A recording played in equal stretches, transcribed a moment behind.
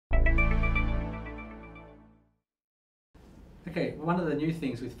Okay, one of the new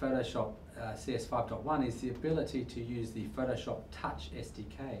things with Photoshop CS5.1 is the ability to use the Photoshop Touch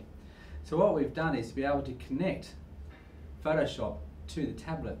SDK. So what we've done is to be able to connect Photoshop to the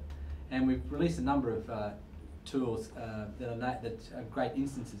tablet, and we've released a number of tools that are great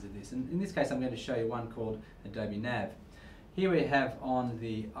instances of this. And in this case I'm going to show you one called Adobe Nav. Here we have on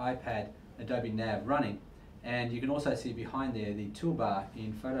the iPad Adobe Nav running, and you can also see behind there the toolbar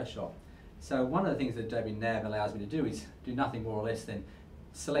in Photoshop. So one of the things that Adobe Nav allows me to do is do nothing more or less than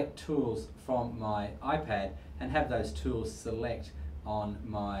select tools from my iPad and have those tools select on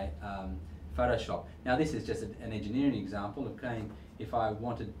my Photoshop. Now this is just an engineering example of going, if I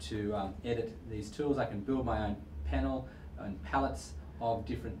wanted to edit these tools, I can build my own panel and palettes of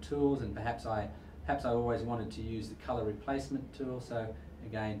different tools, and perhaps I always wanted to use the color replacement tool, so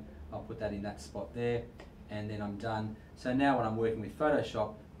again I'll put that in that spot there, and then I'm done. So now when I'm working with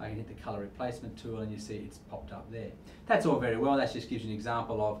Photoshop, I can hit the color replacement tool and you see it's popped up there. That's all very well, that just gives you an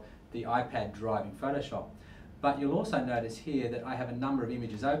example of the iPad driving Photoshop. But you'll also notice here that I have a number of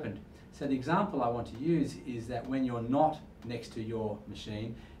images opened. So the example I want to use is that when you're not next to your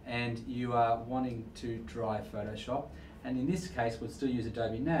machine and you are wanting to drive Photoshop, and in this case we'll still use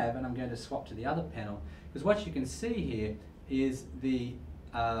Adobe Nav, and I'm going to swap to the other panel, because what you can see here is the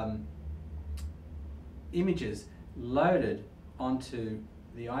images loaded onto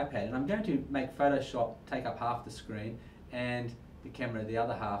the iPad, and I'm going to make Photoshop take up half the screen and the camera the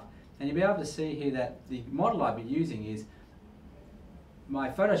other half, and you'll be able to see here that the model I'll be using is my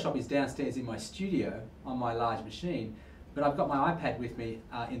Photoshop is downstairs in my studio on my large machine, but I've got my iPad with me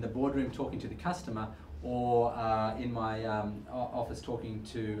in the boardroom talking to the customer, or in my office talking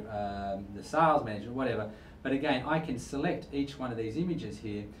to the sales manager or whatever. But again, I can select each one of these images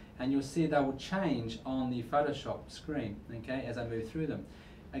here, and you'll see they will change on the Photoshop screen, okay, as I move through them.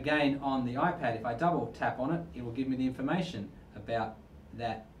 Again, on the iPad, if I double tap on it, it will give me the information about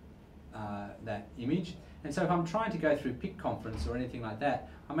that image. And so if I'm trying to go through Pic Conference or anything like that,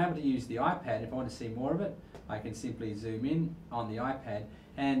 I'm able to use the iPad. If I want to see more of it, I can simply zoom in on the iPad,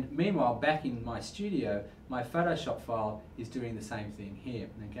 and meanwhile back in my studio, my Photoshop file is doing the same thing here.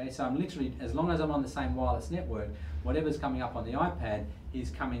 Okay, so I'm literally, as long as I'm on the same wireless network, whatever's coming up on the iPad is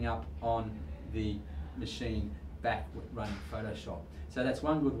coming up on the machine back running Photoshop. So that's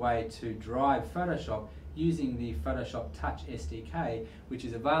one good way to drive Photoshop using the Photoshop Touch SDK, which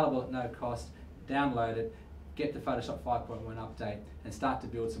is available at no cost. Download it, get the Photoshop 5.1 update, and start to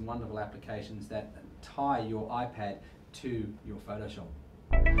build some wonderful applications that tie your iPad to your Photoshop.